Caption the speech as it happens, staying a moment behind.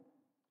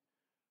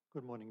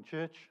Good morning,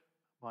 church.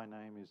 My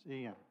name is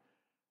Ian,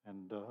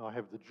 and I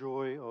have the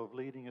joy of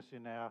leading us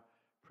in our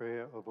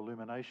prayer of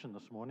illumination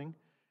this morning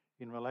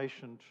in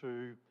relation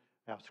to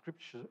our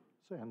scriptures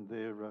and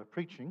their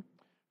preaching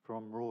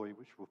from Roy,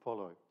 which will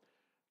follow.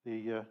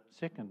 The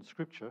second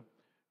scripture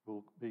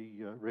will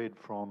be read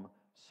from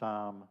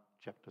Psalm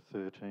chapter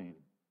 13.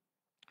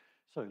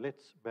 So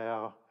let's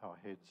bow our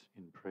heads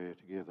in prayer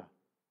together.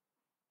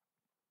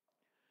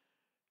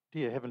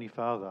 Dear Heavenly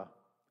Father,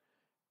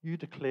 you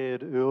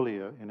declared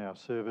earlier in our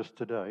service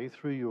today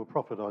through your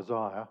prophet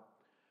Isaiah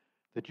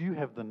that you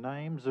have the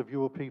names of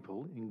your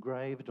people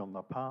engraved on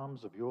the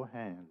palms of your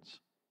hands.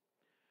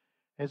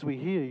 As we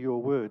hear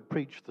your word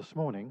preached this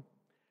morning,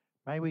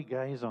 may we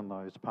gaze on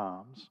those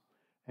palms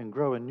and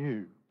grow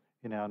anew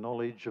in our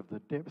knowledge of the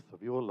depth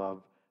of your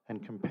love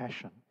and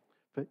compassion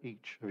for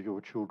each of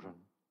your children.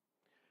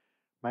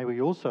 May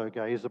we also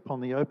gaze upon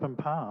the open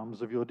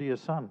palms of your dear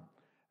Son,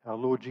 our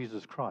Lord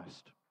Jesus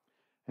Christ,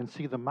 and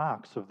see the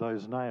marks of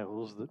those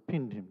nails that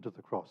pinned him to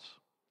the cross.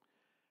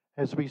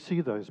 As we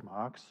see those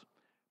marks,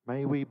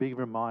 may we be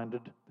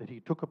reminded that he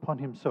took upon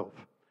himself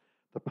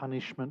the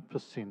punishment for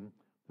sin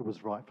that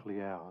was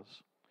rightfully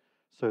ours,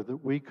 so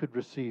that we could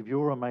receive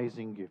your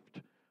amazing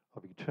gift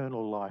of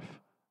eternal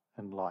life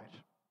and light.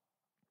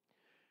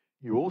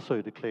 You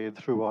also declared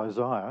through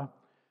Isaiah,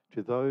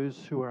 to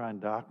those who are in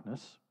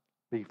darkness,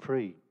 be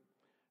free,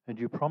 and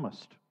you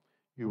promised,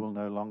 you will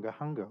no longer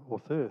hunger or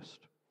thirst.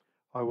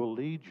 I will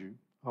lead you,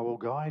 I will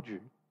guide you.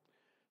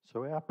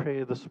 So our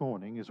prayer this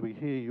morning, as we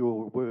hear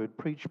your word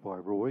preached by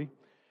Roy,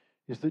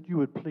 is that you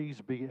would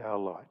please be our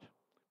light,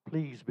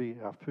 please be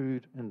our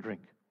food and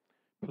drink,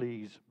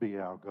 please be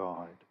our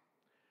guide.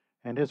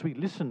 And as we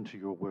listen to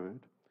your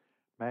word,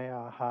 may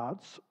our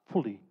hearts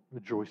fully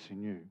rejoice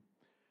in you.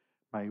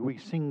 May we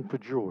sing for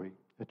joy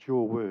at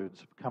your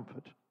words of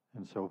comfort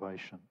and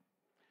salvation.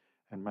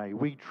 And may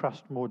we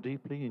trust more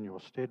deeply in your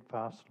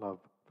steadfast love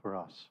for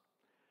us.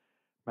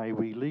 May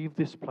we leave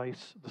this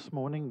place this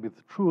morning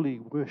with truly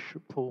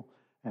worshipful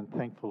and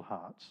thankful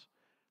hearts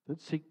that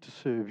seek to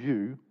serve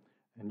you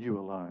and you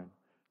alone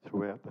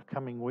throughout the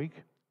coming week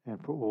and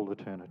for all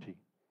eternity.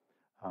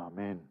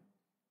 Amen.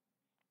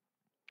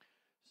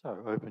 So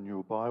open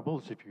your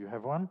Bibles, if you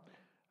have one,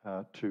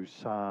 to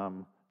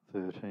Psalm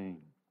 13.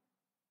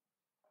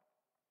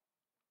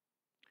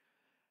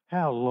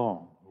 How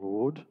long,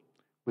 Lord,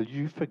 will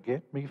you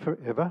forget me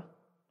forever?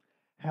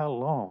 How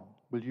long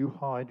will you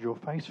hide your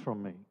face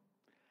from me?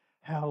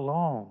 How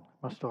long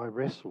must I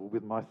wrestle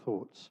with my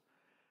thoughts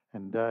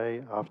and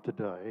day after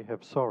day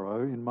have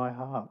sorrow in my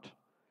heart?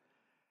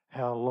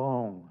 How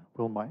long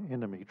will my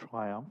enemy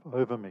triumph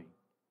over me?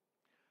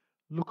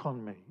 Look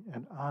on me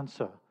and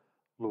answer,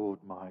 Lord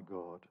my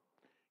God.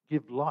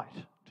 Give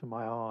light to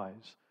my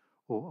eyes,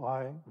 or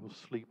I will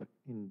sleep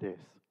in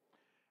death.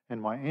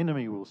 And my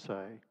enemy will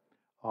say,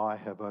 I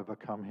have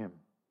overcome him,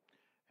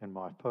 and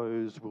my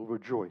foes will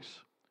rejoice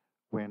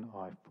when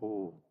I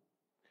fall.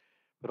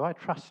 But I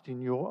trust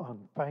in your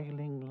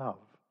unfailing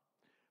love.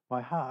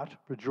 My heart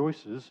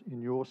rejoices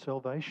in your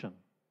salvation.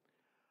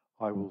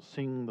 I will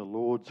sing the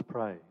Lord's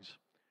praise,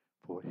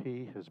 for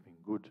he has been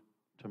good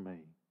to me.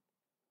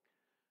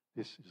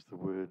 This is the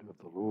word of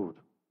the Lord.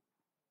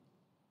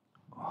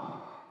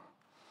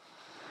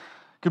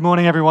 Good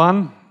morning,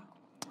 everyone.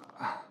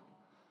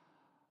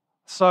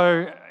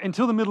 So,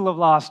 until the middle of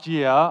last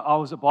year, I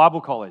was at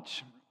Bible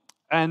college.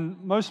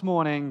 And most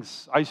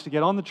mornings, I used to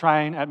get on the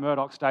train at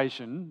Murdoch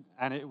Station,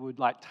 and it would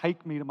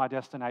take me to my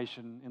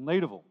destination in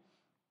Leederville.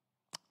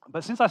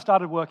 But since I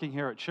started working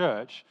here at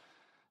church,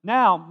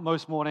 now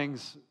most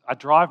mornings I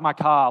drive my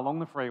car along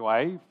the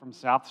freeway from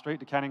South Street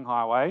to Canning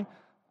Highway,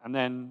 and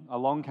then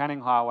along Canning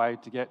Highway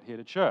to get here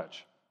to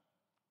church.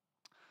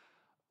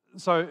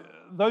 So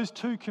those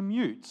two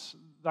commutes,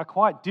 they're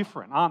quite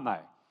different, aren't they?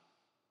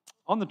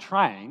 On the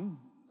train,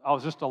 I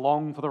was just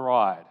along for the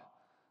ride.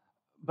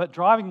 But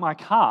driving my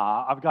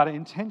car, I've got to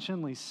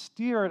intentionally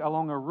steer it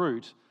along a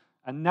route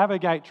and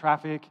navigate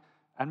traffic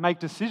and make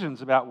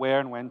decisions about where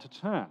and when to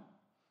turn.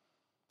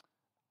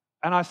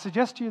 And I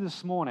suggest to you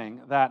this morning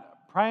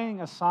that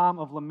praying a psalm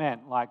of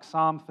lament like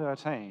Psalm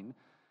 13,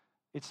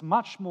 it's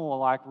much more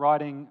like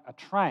riding a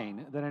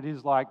train than it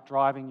is like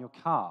driving your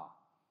car.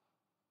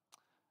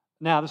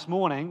 Now, this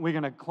morning, we're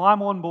going to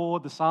climb on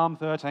board the Psalm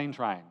 13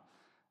 train,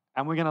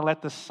 and we're going to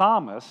let the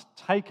psalmist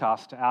take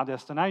us to our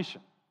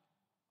destination.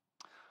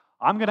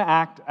 I'm going to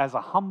act as a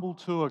humble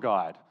tour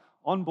guide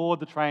on board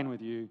the train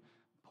with you,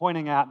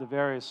 pointing out the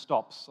various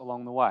stops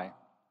along the way.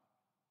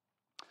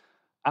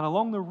 And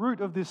along the route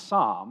of this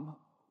psalm,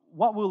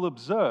 what we'll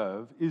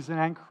observe is an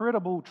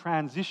incredible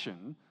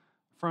transition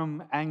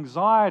from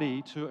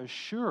anxiety to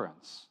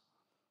assurance,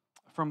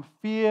 from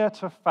fear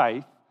to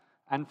faith,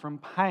 and from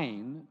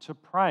pain to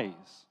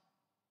praise.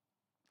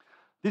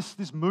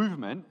 This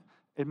movement,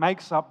 it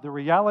makes up the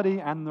reality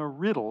and the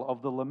riddle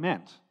of the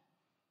lament.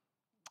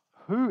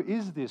 Who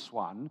is this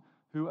one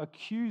who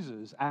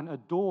accuses and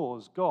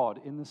adores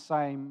God in the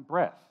same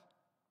breath?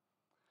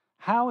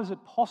 How is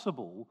it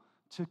possible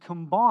to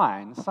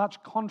combine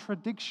such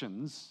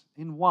contradictions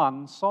in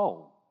one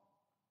soul?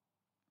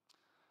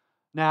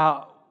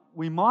 Now,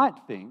 we might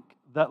think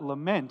that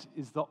lament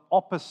is the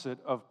opposite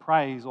of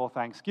praise or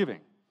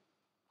thanksgiving,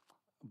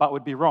 but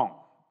would be wrong.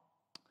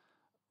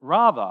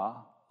 Rather,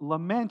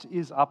 lament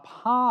is a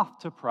path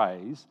to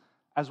praise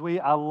as we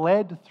are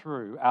led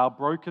through our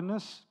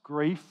brokenness,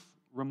 grief,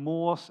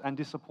 remorse, and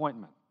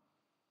disappointment.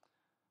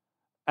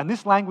 And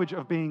this language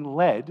of being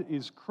led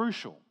is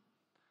crucial.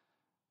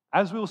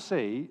 As we'll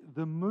see,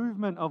 the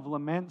movement of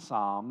lament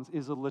psalms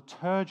is a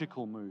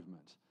liturgical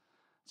movement.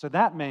 So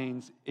that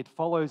means it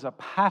follows a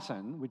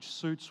pattern which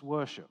suits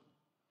worship.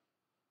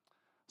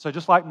 So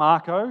just like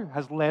Marco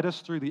has led us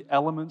through the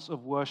elements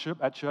of worship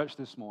at church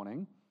this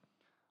morning,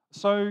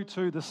 so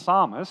to the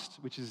psalmist,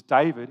 which is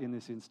David in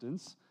this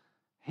instance,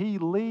 he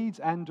leads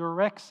and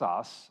directs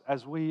us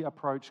as we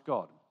approach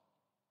God.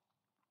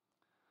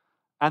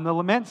 And the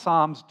lament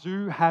psalms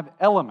do have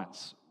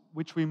elements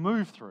which we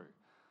move through.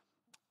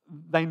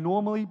 They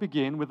normally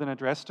begin with an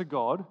address to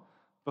God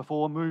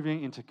before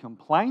moving into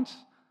complaint,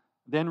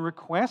 then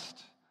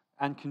request,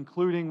 and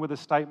concluding with a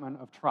statement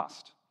of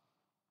trust.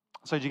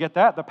 So did you get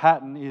that? The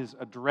pattern is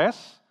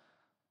address,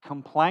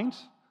 complaint,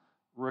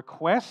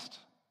 request,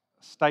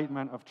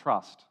 statement of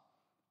trust.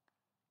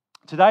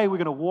 Today we're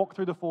going to walk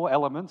through the 4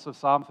 elements of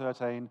Psalm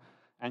 13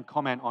 and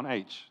comment on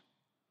each.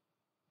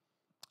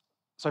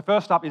 So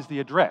first up is the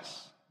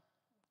address.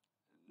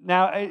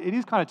 Now, it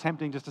is kind of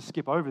tempting just to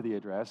skip over the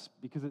address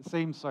because it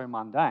seems so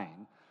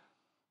mundane.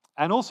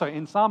 And also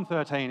in Psalm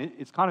 13,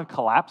 it's kind of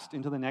collapsed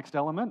into the next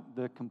element,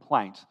 the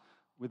complaint,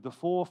 with the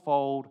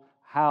 4-fold,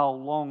 "How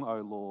long,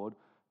 O Lord?"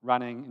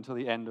 running until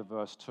the end of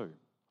verse 2.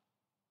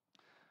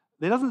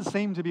 There doesn't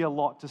seem to be a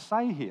lot to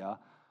say here,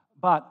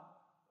 but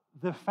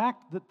the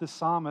fact that the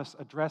psalmist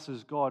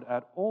addresses God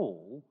at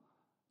all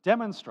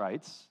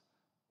demonstrates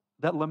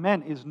that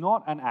lament is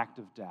not an act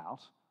of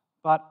doubt,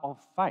 but of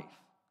faith.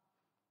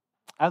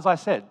 As I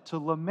said, to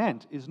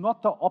lament is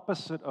not the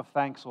opposite of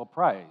thanks or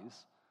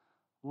praise.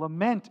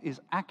 Lament is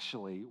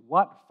actually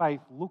what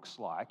faith looks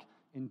like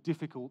in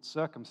difficult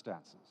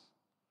circumstances.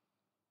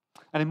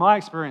 And in my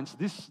experience,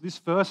 this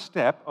first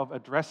step of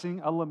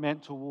addressing a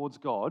lament towards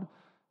God,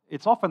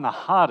 it's often the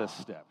hardest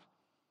step.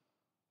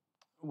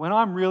 When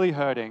I'm really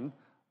hurting,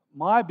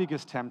 my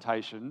biggest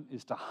temptation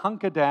is to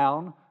hunker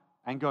down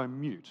and go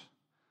mute.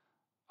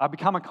 I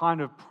become a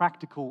kind of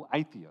practical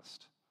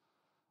atheist.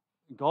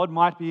 God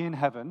might be in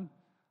heaven,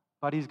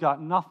 but he's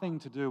got nothing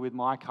to do with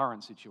my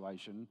current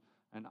situation,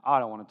 and I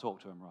don't want to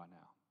talk to him right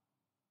now.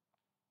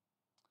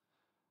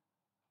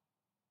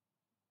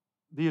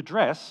 The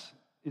address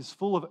is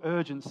full of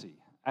urgency,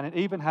 and it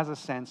even has a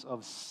sense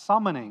of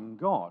summoning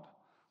God.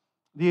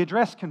 The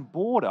address can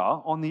border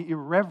on the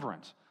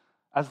irreverent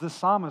as the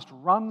psalmist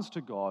runs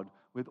to God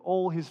with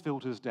all his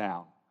filters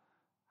down.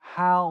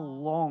 How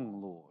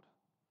long, Lord?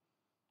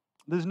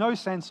 There's no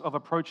sense of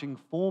approaching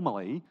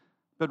formally,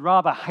 but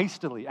rather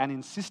hastily and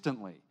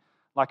insistently,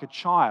 like a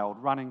child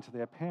running to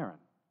their parent.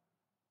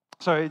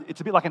 So it's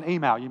a bit like an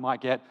email you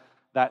might get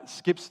that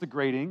skips the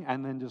greeting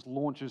and then just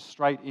launches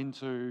straight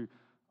into,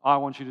 "I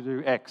want you to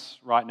do X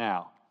right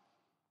now."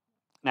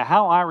 Now,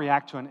 how I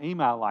react to an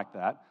email like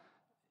that,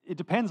 it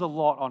depends a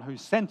lot on who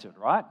sent it,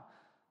 right?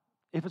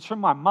 If it's from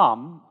my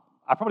mum,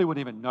 I probably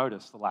wouldn't even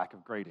notice the lack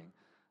of greeting.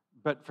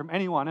 But from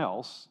anyone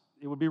else,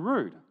 it would be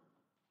rude.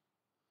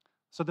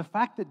 So the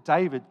fact that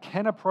David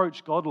can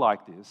approach God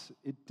like this,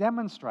 it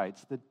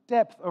demonstrates the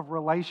depth of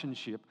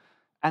relationship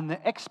and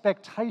the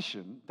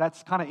expectation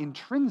that's kind of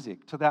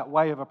intrinsic to that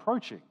way of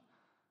approaching.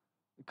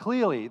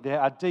 Clearly,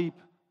 there are deep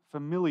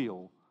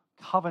familial,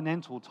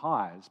 covenantal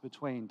ties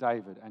between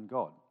David and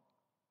God.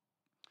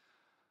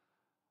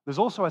 There's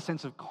also a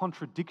sense of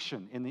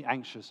contradiction in the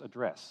anxious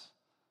address,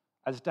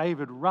 as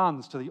David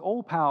runs to the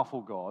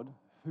all-powerful God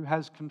who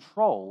has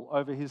control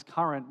over his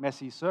current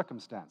messy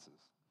circumstances.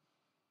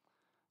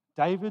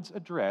 David's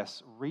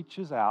address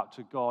reaches out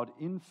to God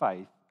in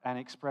faith and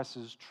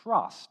expresses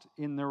trust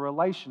in the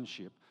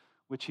relationship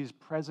which his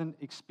present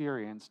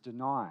experience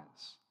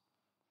denies.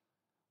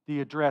 The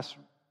address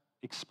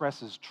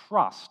expresses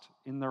trust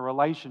in the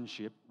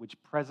relationship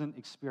which present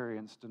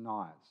experience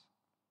denies.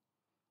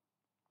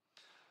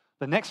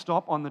 The next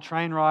stop on the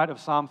train ride of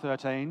Psalm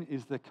 13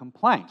 is the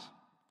complaint,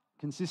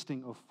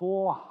 consisting of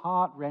 4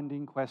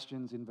 heart-rending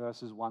questions in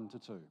verses 1 to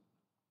 2.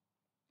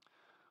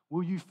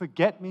 Will you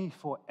forget me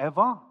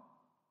forever?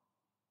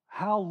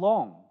 How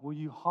long will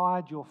you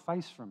hide your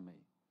face from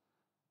me?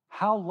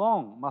 How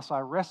long must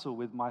I wrestle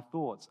with my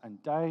thoughts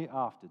and day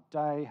after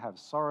day have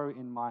sorrow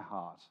in my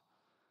heart?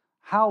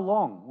 How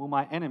long will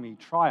my enemy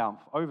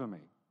triumph over me?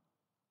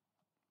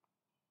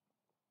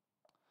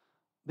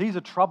 These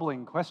are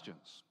troubling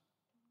questions.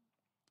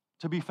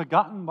 To be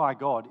forgotten by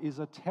God is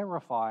a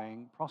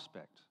terrifying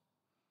prospect.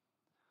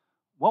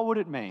 What would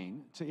it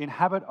mean to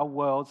inhabit a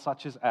world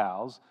such as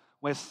ours,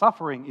 where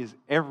suffering is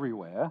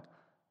everywhere,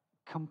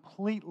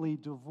 completely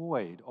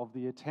devoid of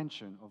the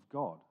attention of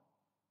God?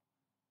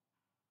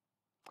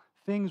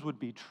 Things would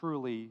be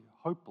truly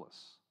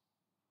hopeless.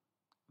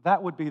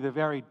 That would be the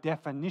very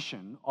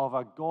definition of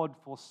a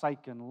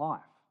God-forsaken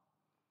life.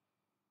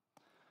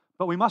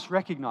 But we must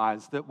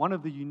recognize that one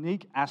of the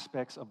unique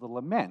aspects of the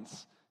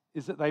laments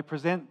is that they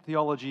present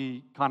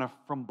theology kind of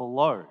from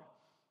below.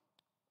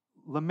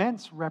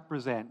 Laments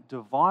represent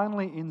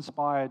divinely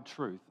inspired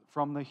truth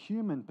from the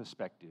human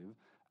perspective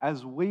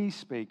as we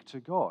speak to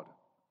God.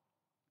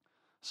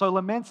 So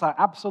laments are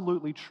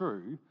absolutely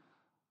true,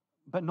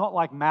 but not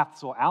like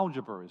maths or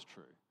algebra is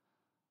true.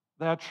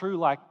 They are true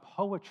like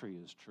poetry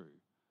is true.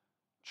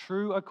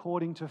 True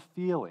according to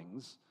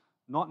feelings,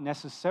 not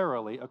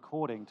necessarily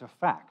according to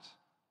fact.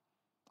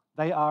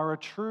 They are a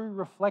true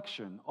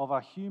reflection of a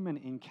human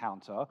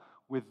encounter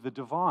with the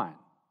divine.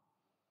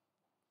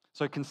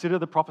 So consider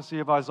the prophecy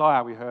of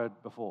Isaiah we heard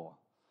before.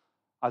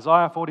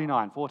 Isaiah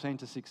 49, 14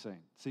 to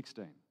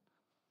 16.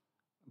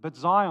 But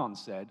Zion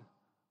said,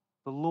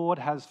 "The Lord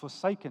has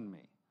forsaken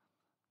me.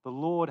 The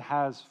Lord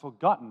has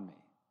forgotten me."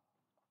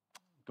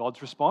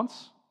 God's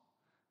response?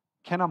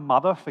 Can a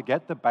mother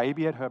forget the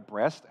baby at her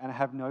breast and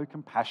have no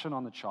compassion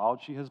on the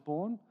child she has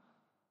borne?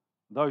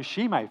 Though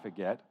she may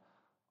forget,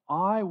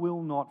 I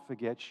will not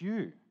forget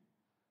you.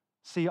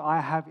 See,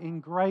 I have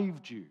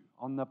engraved you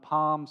on the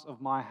palms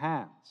of my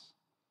hands.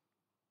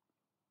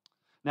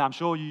 Now, I'm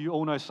sure you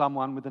all know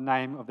someone with the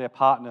name of their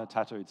partner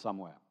tattooed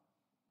somewhere.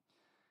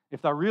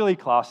 If they're really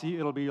classy,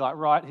 it'll be like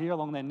right here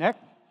along their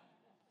neck.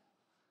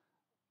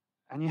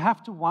 And you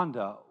have to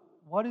wonder,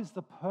 what is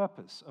the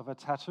purpose of a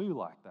tattoo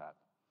like that?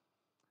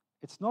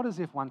 It's not as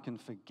if one can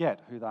forget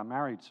who they're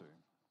married to.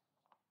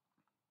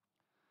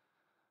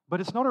 But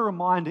it's not a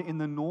reminder in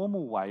the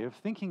normal way of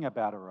thinking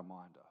about a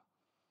reminder.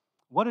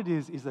 What it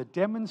is a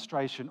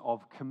demonstration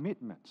of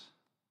commitment.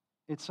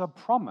 It's a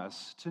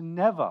promise to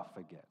never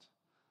forget.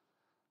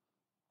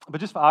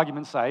 But just for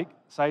argument's sake,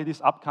 say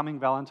this upcoming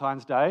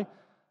Valentine's Day,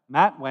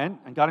 Matt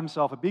went and got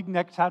himself a big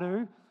neck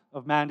tattoo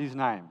of Mandy's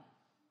name.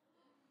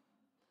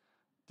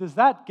 Does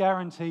that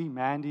guarantee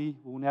Mandy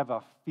will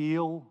never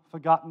feel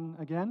forgotten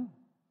again?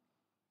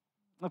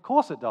 Of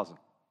course it doesn't.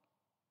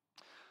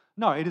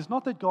 No, it is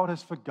not that God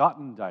has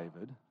forgotten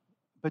David,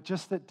 but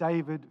just that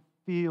David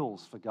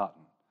feels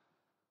forgotten.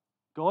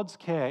 God's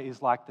care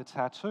is like the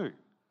tattoo,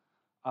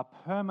 a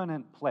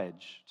permanent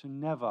pledge to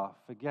never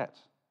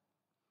forget.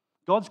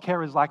 God's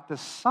care is like the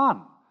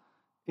sun.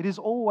 It is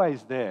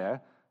always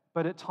there,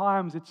 but at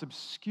times it's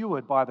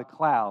obscured by the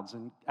clouds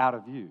and out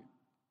of view.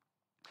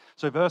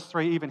 So verse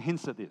 3 even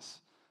hints at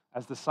this,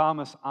 as the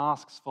psalmist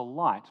asks for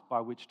light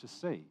by which to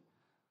see.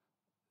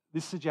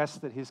 This suggests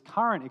that his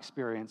current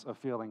experience of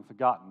feeling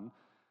forgotten,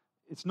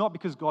 it's not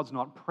because God's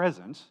not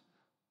present,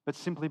 but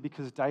simply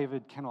because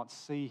David cannot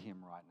see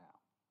him right now.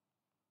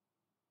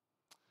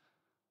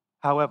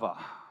 However,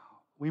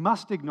 we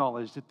must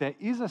acknowledge that there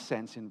is a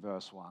sense in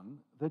verse 1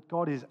 that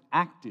God is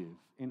active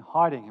in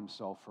hiding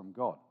himself from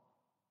God.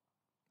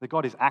 That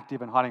God is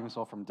active in hiding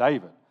himself from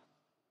David.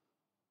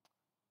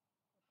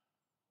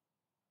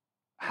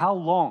 How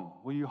long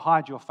will you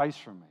hide your face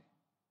from me?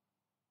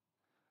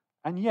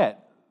 And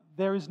yet,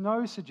 there is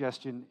no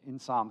suggestion in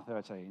Psalm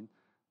 13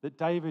 that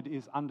David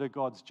is under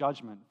God's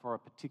judgment for a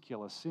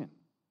particular sin.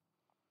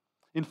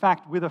 In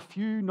fact, with a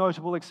few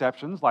notable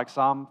exceptions, like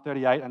Psalm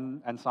 38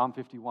 and Psalm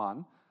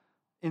 51,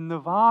 in the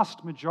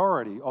vast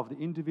majority of the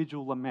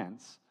individual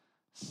laments,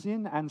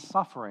 sin and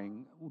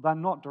suffering, they're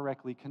not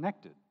directly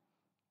connected.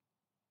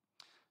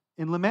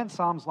 In lament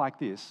psalms like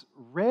this,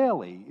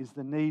 rarely is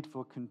the need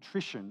for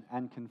contrition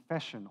and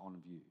confession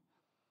on view.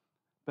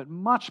 But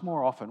much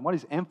more often, what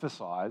is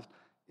emphasized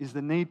is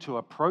the need to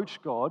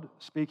approach God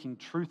speaking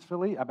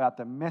truthfully about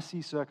the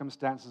messy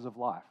circumstances of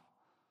life.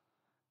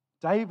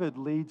 David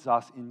leads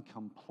us in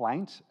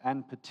complaint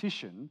and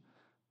petition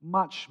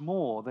much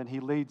more than he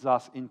leads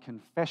us in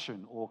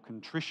confession or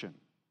contrition.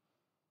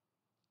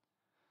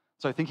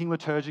 So thinking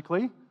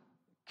liturgically,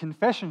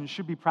 confession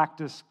should be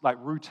practiced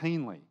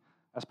routinely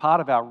as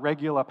part of our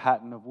regular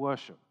pattern of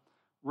worship,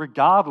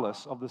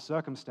 regardless of the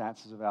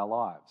circumstances of our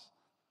lives.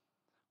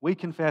 We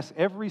confess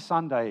every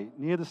Sunday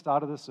near the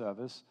start of the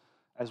service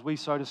as we,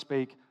 so to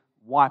speak,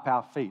 wipe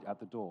our feet at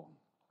the door.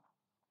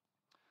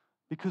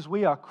 Because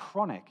we are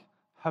chronic,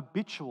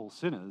 habitual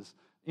sinners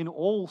in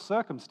all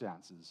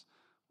circumstances,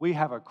 we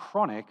have a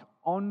chronic,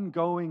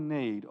 ongoing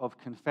need of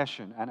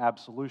confession and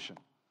absolution.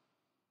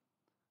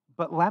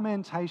 But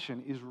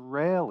lamentation is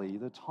rarely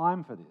the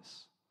time for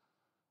this.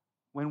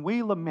 When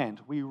we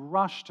lament, we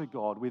rush to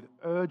God with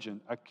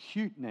urgent,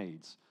 acute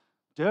needs,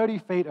 dirty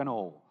feet and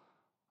all,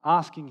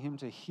 asking Him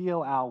to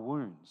heal our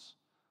wounds,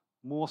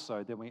 more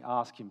so than we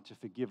ask Him to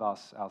forgive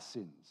us our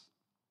sins.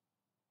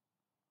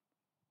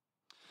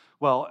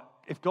 Well,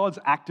 if God's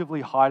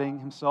actively hiding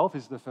Himself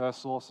is the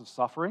first source of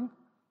suffering,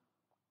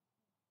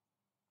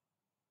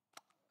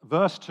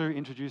 verse 2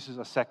 introduces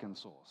a second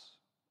source,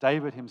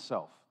 David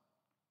himself.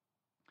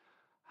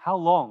 How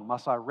long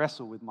must I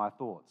wrestle with my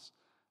thoughts,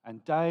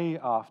 and day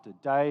after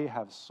day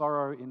have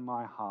sorrow in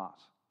my heart?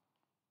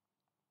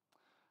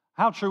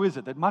 How true is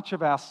it that much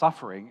of our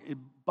suffering, it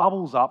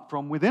bubbles up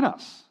from within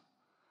us?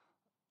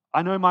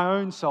 I know my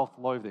own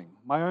self-loathing,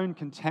 my own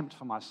contempt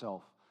for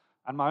myself,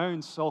 and my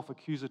own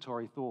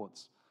self-accusatory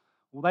thoughts.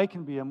 Well, they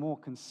can be a more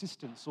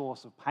consistent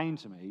source of pain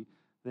to me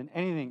than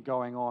anything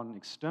going on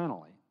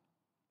externally.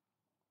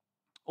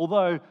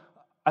 Although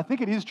I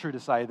think it is true to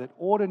say that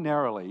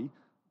ordinarily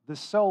the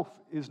self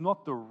is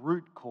not the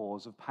root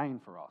cause of pain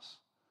for us.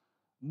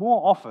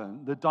 More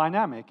often, the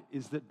dynamic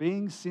is that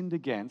being sinned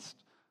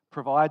against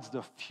provides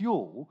the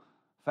fuel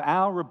for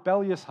our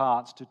rebellious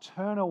hearts to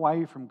turn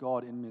away from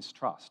God in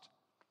mistrust.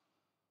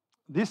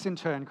 This in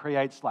turn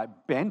creates like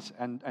bent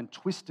and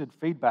twisted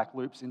feedback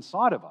loops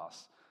inside of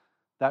us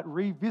that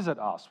revisit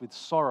us with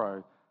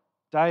sorrow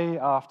day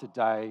after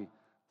day,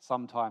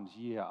 sometimes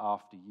year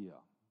after year.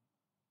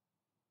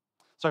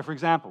 So, for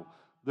example,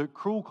 the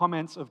cruel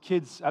comments of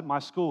kids at my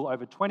school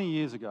over 20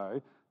 years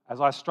ago,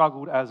 as I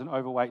struggled as an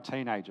overweight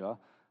teenager,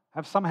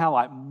 have somehow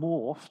like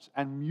morphed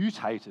and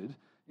mutated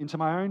into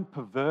my own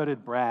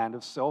perverted brand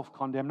of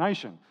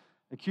self-condemnation,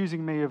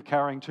 accusing me of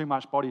carrying too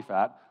much body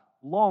fat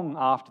long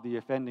after the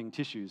offending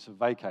tissues have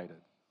vacated.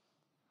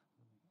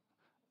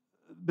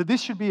 But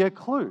this should be a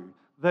clue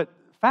that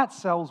fat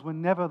cells were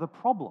never the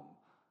problem,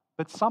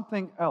 but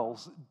something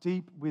else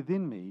deep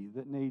within me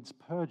that needs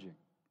purging.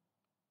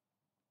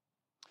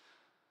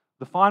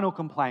 The final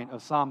complaint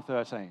of Psalm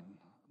 13,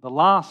 the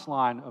last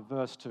line of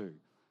verse 2,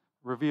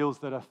 reveals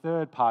that a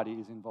third party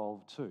is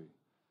involved too,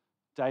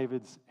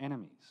 David's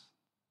enemies.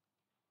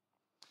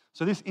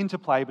 So this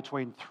interplay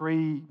between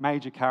three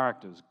major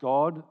characters,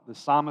 God, the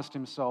psalmist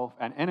himself,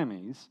 and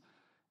enemies,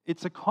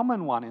 it's a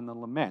common one in the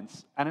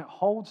laments, and it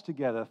holds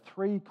together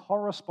three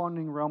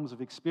corresponding realms of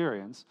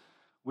experience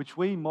which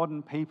we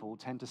modern people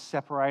tend to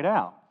separate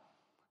out: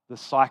 the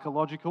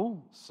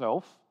psychological,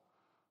 self,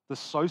 the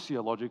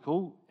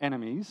sociological,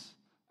 enemies,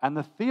 and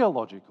the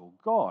theological,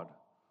 God.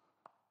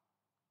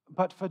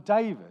 But for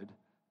David,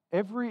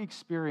 every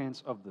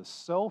experience of the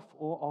self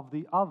or of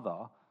the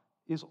other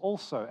is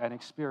also an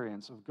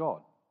experience of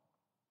God.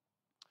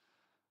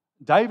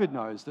 David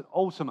knows that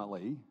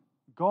ultimately,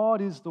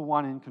 God is the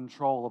one in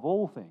control of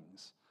all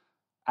things,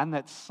 and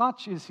that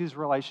such is his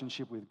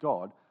relationship with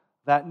God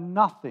that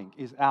nothing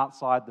is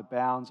outside the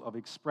bounds of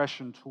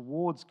expression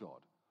towards God.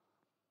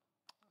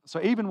 So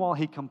even while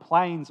he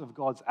complains of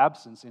God's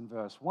absence in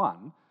verse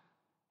 1,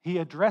 he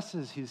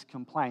addresses his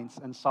complaints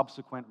and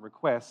subsequent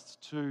requests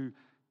to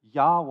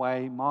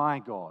Yahweh my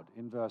God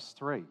in verse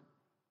 3.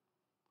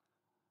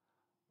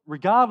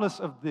 Regardless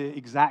of the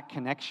exact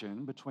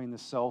connection between the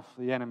self,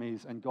 the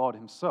enemies, and God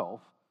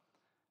himself,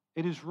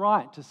 it is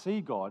right to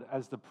see God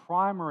as the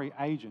primary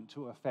agent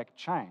to effect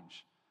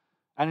change.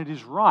 And it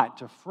is right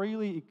to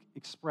freely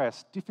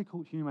express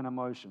difficult human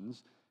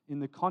emotions in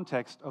the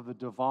context of the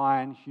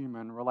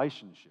divine-human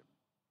relationship.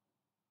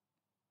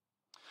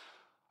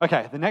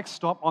 Okay, the next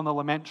stop on the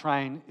lament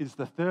train is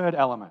the third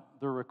element,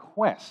 the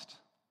request.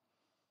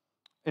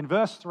 In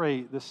verse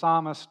 3, the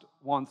psalmist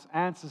wants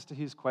answers to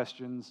his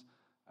questions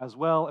as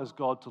well as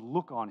God to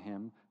look on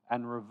him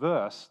and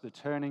reverse the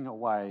turning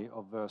away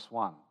of verse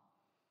 1.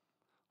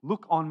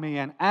 Look on me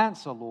and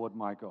answer, Lord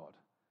my God.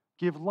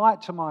 Give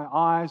light to my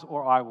eyes,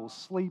 or I will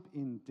sleep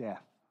in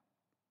death.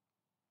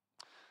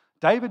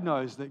 David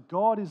knows that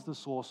God is the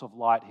source of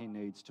light he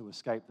needs to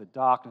escape the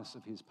darkness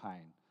of his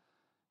pain.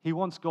 He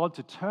wants God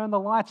to turn the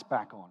lights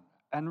back on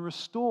and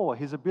restore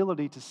his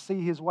ability to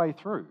see his way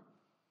through.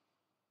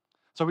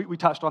 So we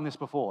touched on this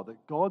before,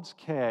 that God's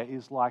care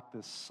is like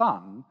the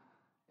sun.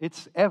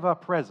 It's ever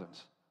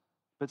present,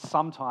 but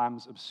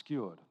sometimes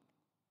obscured.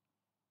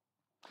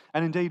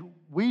 And indeed,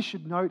 we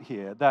should note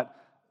here that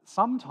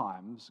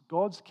sometimes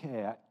God's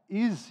care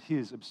is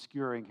his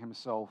obscuring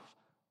himself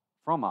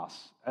from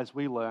us as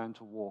we learn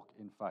to walk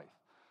in faith.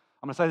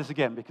 I'm going to say this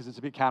again because it's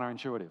a bit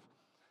counterintuitive.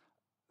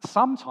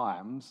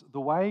 Sometimes the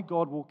way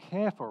God will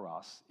care for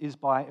us is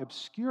by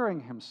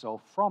obscuring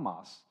himself from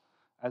us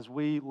as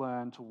we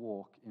learn to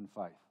walk in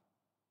faith.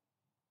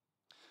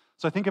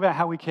 So think about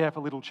how we care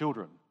for little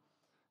children.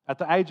 At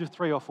the age of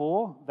 3 or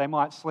 4, they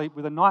might sleep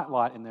with a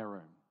nightlight in their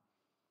room.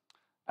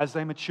 As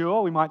they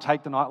mature, we might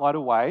take the nightlight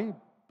away,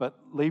 but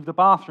leave the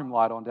bathroom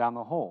light on down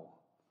the hall.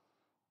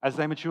 As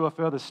they mature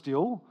further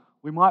still,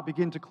 we might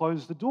begin to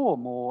close the door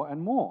more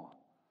and more.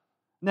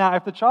 Now,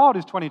 if the child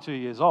is 22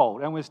 years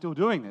old and we're still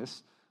doing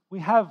this, we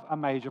have a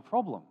major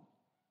problem.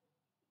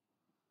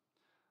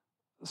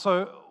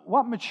 So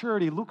what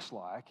maturity looks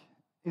like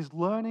is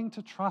learning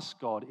to trust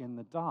God in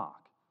the dark,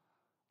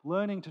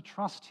 learning to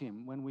trust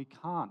him when we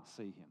can't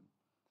see him,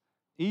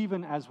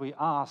 even as we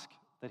ask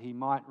that he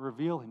might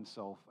reveal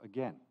himself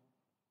again.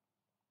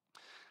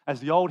 As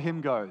the old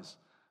hymn goes,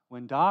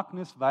 when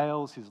darkness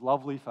veils his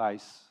lovely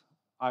face,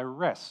 I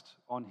rest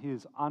on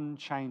his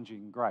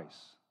unchanging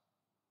grace.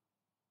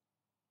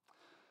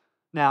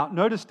 Now,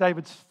 notice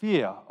David's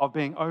fear of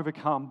being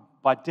overcome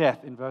by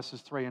death in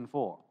verses 3 and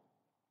 4.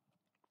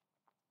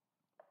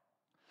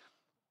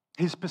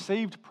 His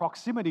perceived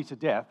proximity to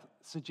death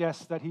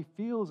suggests that he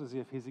feels as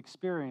if his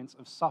experience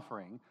of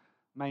suffering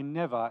may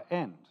never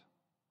end.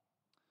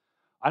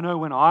 I know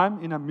when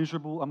I'm in a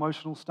miserable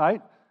emotional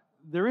state,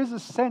 there is a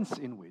sense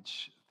in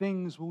which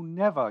things will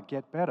never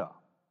get better.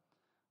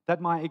 That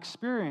my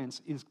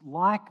experience is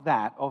like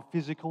that of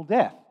physical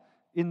death,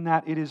 in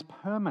that it is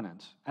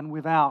permanent and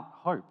without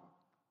hope.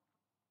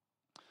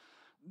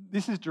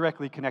 This is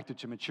directly connected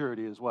to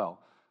maturity as well,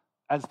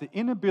 as the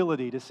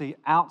inability to see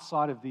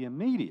outside of the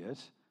immediate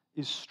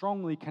is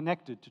strongly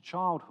connected to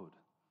childhood.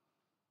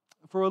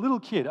 For a little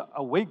kid,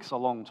 a week's a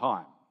long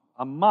time,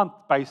 a month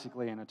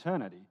basically an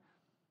eternity.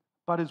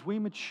 But as we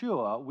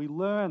mature, we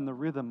learn the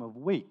rhythm of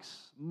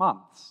weeks,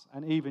 months,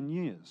 and even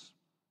years.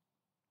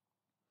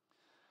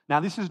 Now,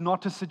 this is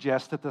not to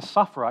suggest that the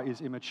sufferer is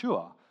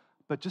immature,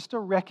 but just a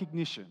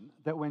recognition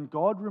that when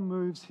God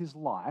removes his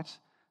light,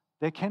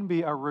 there can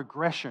be a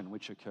regression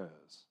which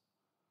occurs.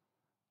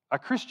 A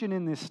Christian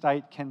in this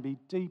state can be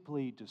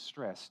deeply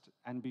distressed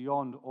and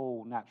beyond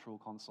all natural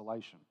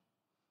consolation.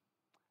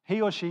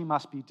 He or she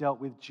must be dealt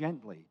with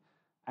gently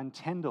and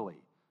tenderly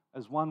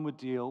as one would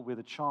deal with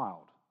a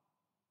child.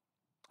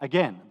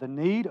 Again, the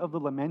need of the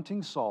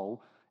lamenting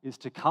soul is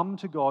to come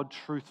to God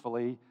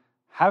truthfully,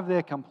 have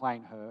their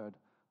complaint heard,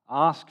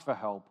 ask for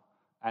help,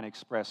 and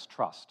express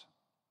trust.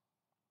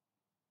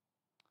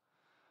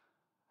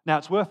 Now,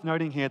 it's worth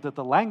noting here that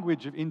the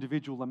language of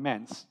individual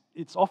laments,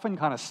 it's often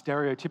kind of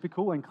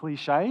stereotypical and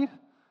cliched.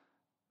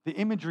 The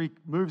imagery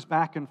moves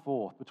back and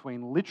forth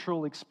between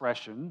literal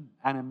expression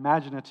and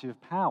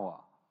imaginative power.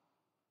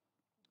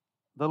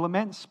 The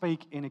laments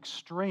speak in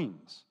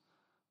extremes.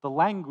 The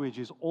language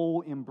is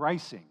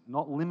all-embracing,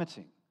 not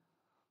limiting.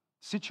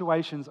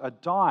 Situations are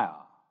dire.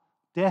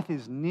 Death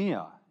is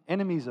near.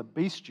 Enemies are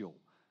bestial.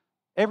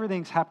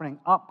 Everything's happening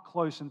up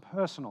close and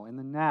personal in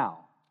the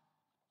now.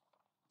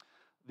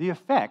 The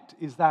effect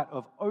is that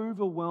of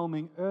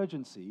overwhelming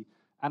urgency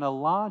and a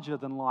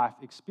larger-than-life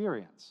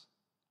experience.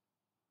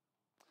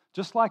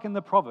 Just like in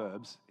the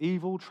Proverbs,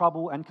 evil,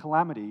 trouble, and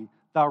calamity,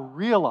 they're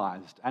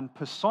realized and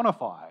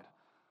personified.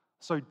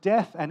 So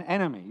death and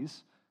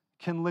enemies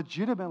can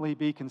legitimately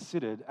be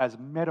considered as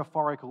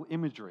metaphorical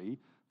imagery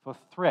for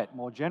threat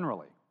more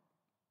generally.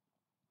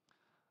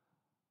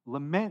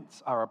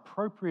 Laments are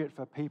appropriate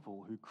for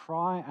people who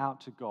cry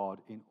out to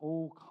God in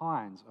all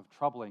kinds of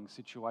troubling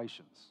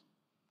situations.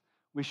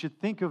 We should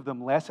think of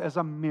them less as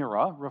a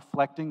mirror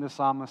reflecting the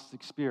psalmist's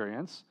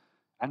experience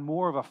and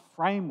more of a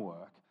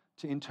framework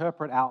to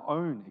interpret our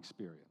own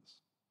experience.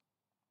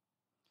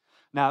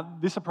 Now,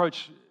 this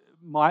approach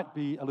might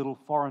be a little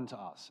foreign to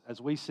us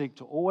as we seek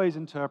to always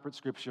interpret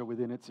Scripture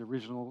within its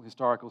original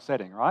historical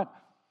setting, right?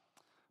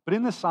 But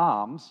in the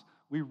Psalms,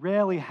 we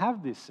rarely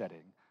have this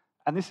setting,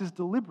 and this is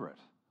deliberate.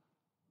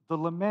 The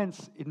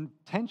laments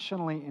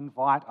intentionally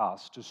invite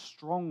us to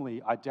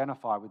strongly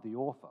identify with the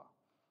author.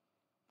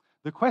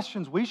 The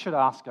questions we should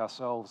ask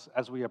ourselves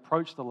as we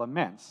approach the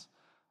laments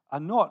are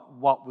not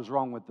what was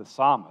wrong with the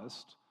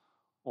psalmist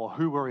or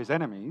who were his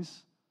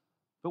enemies,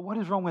 but what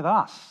is wrong with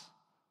us?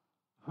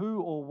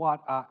 Who or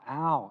what are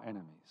our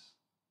enemies?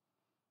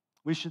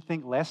 We should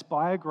think less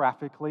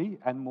biographically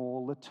and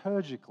more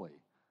liturgically.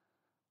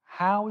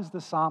 How is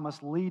the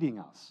psalmist leading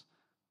us,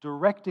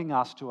 directing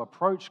us to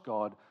approach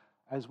God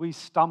as we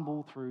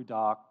stumble through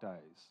dark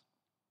days?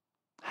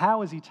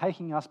 How is he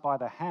taking us by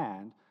the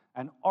hand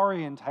and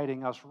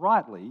orientating us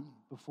rightly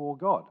before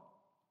God?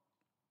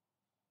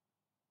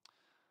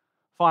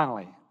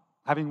 Finally,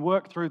 having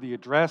worked through the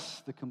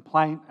address, the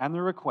complaint, and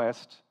the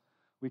request,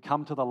 we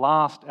come to the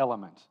last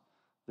element,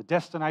 the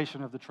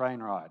destination of the train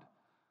ride,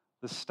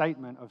 the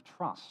statement of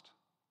trust.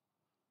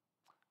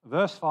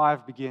 Verse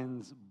 5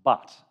 begins,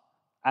 but,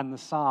 and the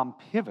psalm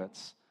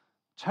pivots,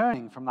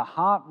 turning from the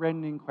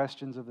heart-rending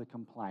questions of the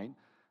complaint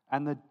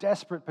and the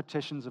desperate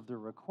petitions of the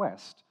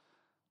request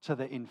to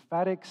the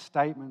emphatic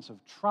statements of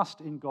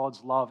trust in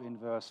God's love in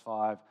verse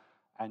 5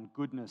 and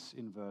goodness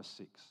in verse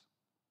 6.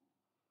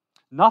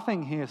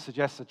 Nothing here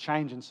suggests a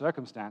change in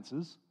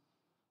circumstances.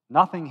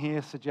 Nothing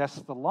here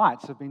suggests the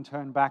lights have been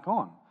turned back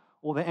on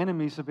or the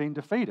enemies have been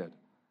defeated.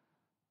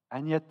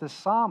 And yet the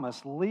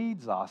psalmist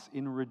leads us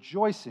in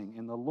rejoicing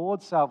in the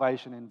Lord's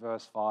salvation in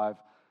verse 5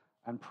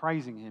 and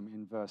praising him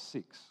in verse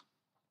 6.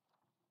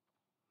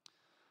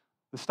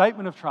 The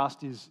statement of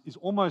trust is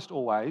almost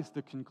always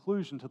the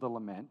conclusion to the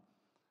lament.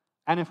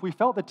 And if we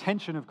felt the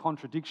tension of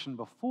contradiction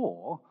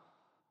before,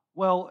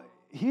 well,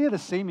 here the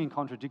seeming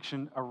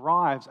contradiction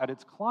arrives at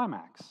its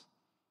climax.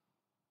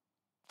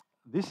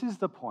 This is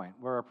the point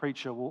where a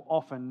preacher will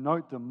often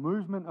note the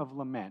movement of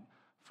lament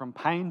from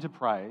pain to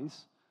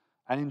praise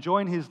and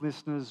enjoin his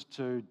listeners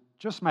to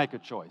just make a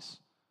choice,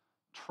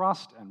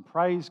 trust and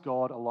praise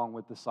God along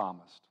with the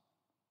psalmist.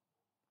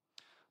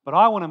 But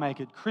I want to make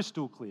it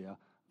crystal clear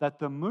that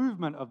the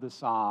movement of the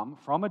psalm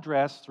from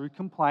address through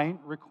complaint,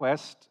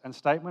 request, and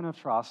statement of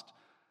trust,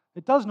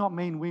 it does not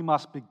mean we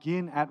must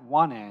begin at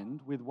one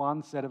end with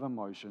one set of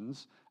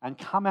emotions and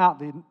come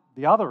out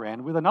the other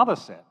end with another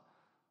set.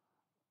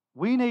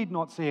 We need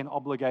not see an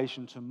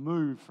obligation to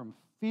move from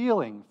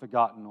feeling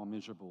forgotten or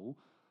miserable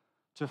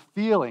to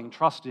feeling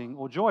trusting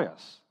or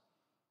joyous.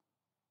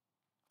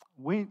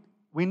 We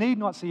need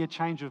not see a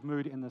change of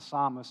mood in the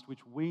psalmist which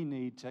we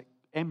need to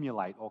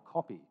emulate or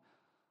copy.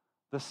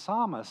 The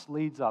psalmist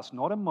leads us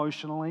not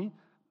emotionally,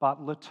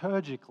 but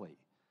liturgically.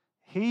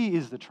 He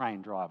is the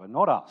train driver,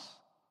 not us.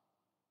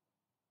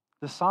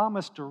 The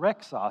psalmist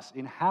directs us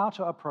in how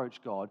to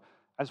approach God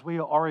as we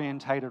are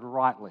orientated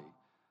rightly.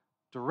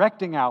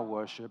 directing our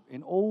worship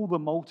in all the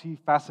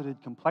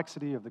multifaceted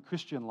complexity of the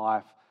Christian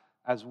life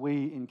as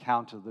we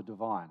encounter the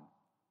divine.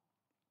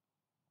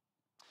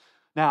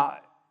 Now,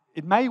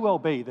 it may well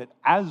be that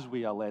as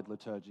we are led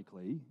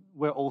liturgically,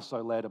 we're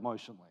also led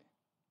emotionally.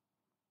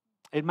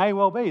 It may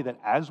well be that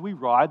as we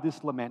ride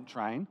this lament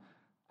train,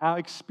 our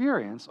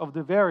experience of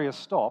the various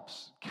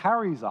stops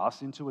carries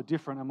us into a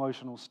different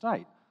emotional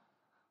state.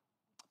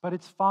 But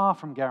it's far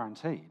from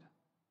guaranteed.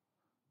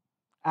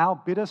 Our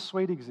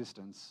bittersweet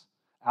existence,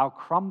 our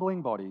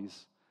crumbling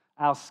bodies,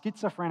 our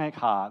schizophrenic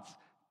hearts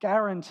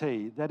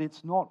guarantee that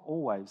it's not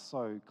always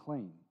so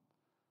clean.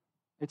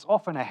 It's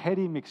often a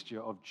heady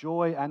mixture of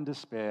joy and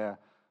despair,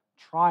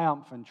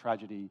 triumph and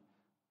tragedy,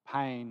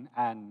 pain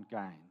and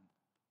gain.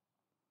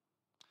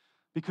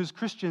 Because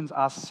Christians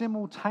are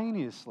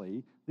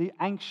simultaneously the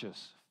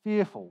anxious,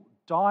 fearful,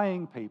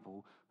 dying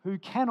people who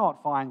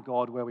cannot find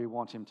God where we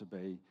want him to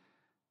be,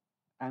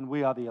 and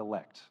we are the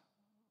elect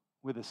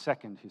with a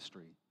second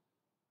history,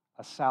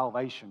 a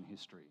salvation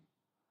history,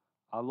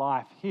 a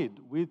life hid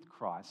with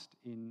Christ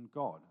in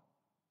God.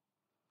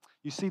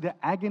 You see, the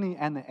agony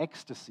and the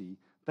ecstasy,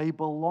 they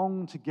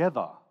belong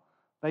together.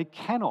 They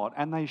cannot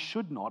and they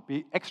should not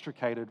be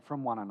extricated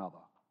from one another.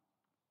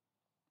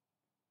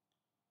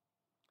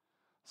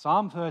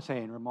 Psalm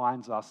 13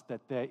 reminds us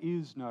that there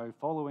is no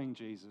following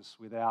Jesus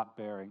without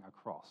bearing a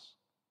cross.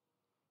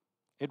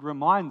 It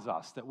reminds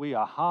us that we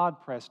are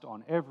hard-pressed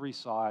on every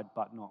side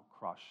but not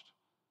crushed,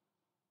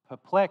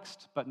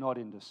 perplexed but not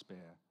in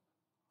despair,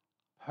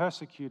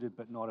 persecuted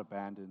but not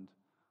abandoned,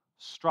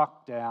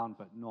 struck down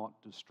but not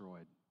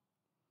destroyed.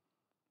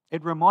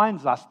 It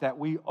reminds us that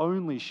we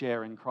only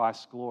share in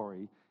Christ's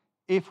glory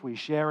if we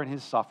share in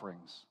his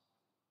sufferings.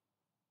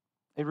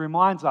 It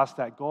reminds us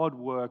that God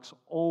works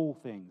all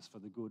things for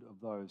the good of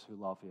those who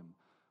love him,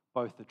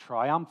 both the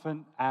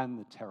triumphant and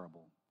the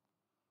terrible.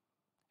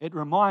 It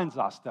reminds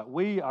us that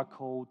we are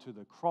called to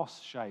the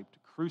cross-shaped,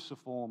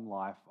 cruciform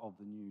life of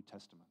the New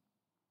Testament.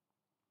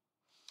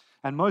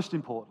 And most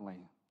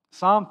importantly,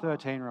 Psalm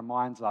 13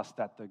 reminds us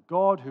that the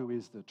God who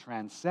is the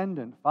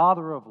transcendent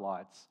Father of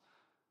lights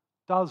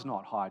does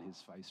not hide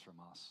his face from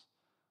us,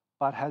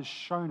 but has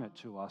shown it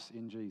to us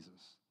in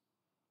Jesus.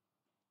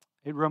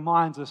 It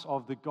reminds us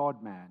of the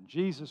God-man,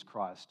 Jesus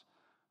Christ,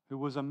 who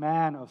was a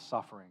man of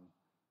suffering,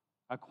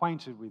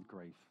 acquainted with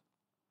grief,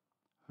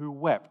 who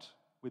wept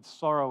with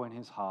sorrow in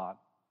his heart,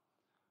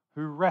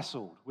 who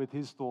wrestled with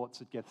his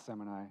thoughts at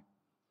Gethsemane,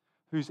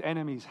 whose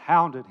enemies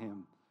hounded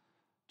him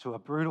to a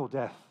brutal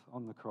death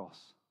on the cross,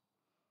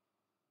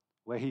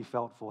 where he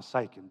felt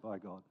forsaken by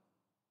God,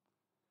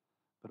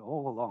 but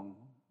all along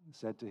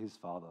said to his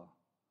Father,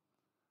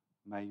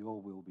 "May your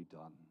will be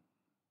done.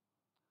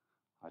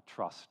 I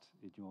trust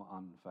in your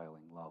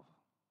unfailing love."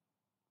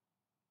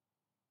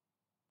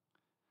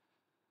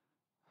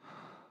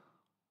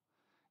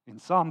 In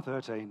Psalm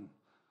 13,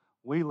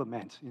 we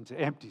lament into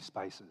empty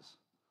spaces,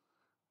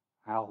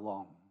 "How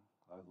long,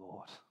 O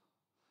Lord?"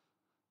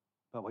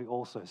 But we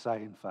also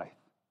say in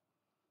faith,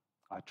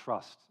 "I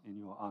trust in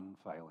your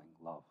unfailing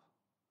love."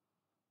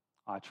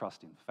 I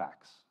trust in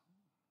facts,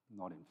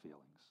 not in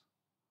feelings.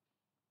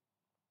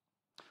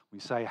 We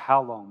say,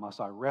 "How long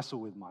must I wrestle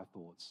with my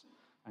thoughts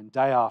and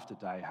day after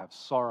day have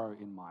sorrow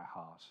in my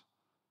heart?"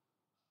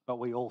 But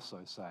we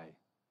also say,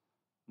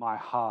 "My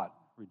heart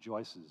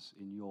rejoices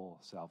in your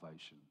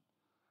salvation,"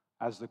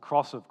 as the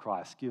cross of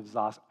Christ gives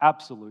us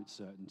absolute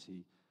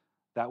certainty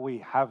that we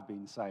have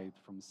been saved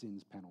from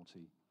sin's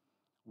penalty.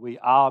 We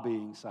are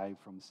being saved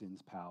from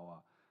sin's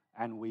power,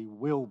 and we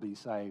will be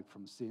saved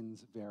from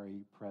sin's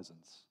very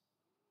presence.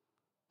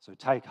 So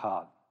take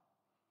heart.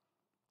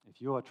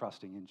 If you are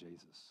trusting in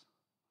Jesus,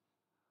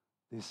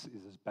 this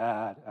is as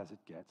bad as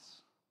it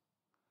gets,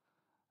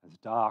 as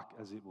dark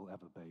as it will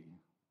ever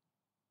be,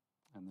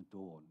 and the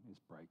dawn is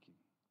breaking.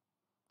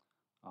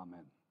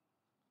 Amen.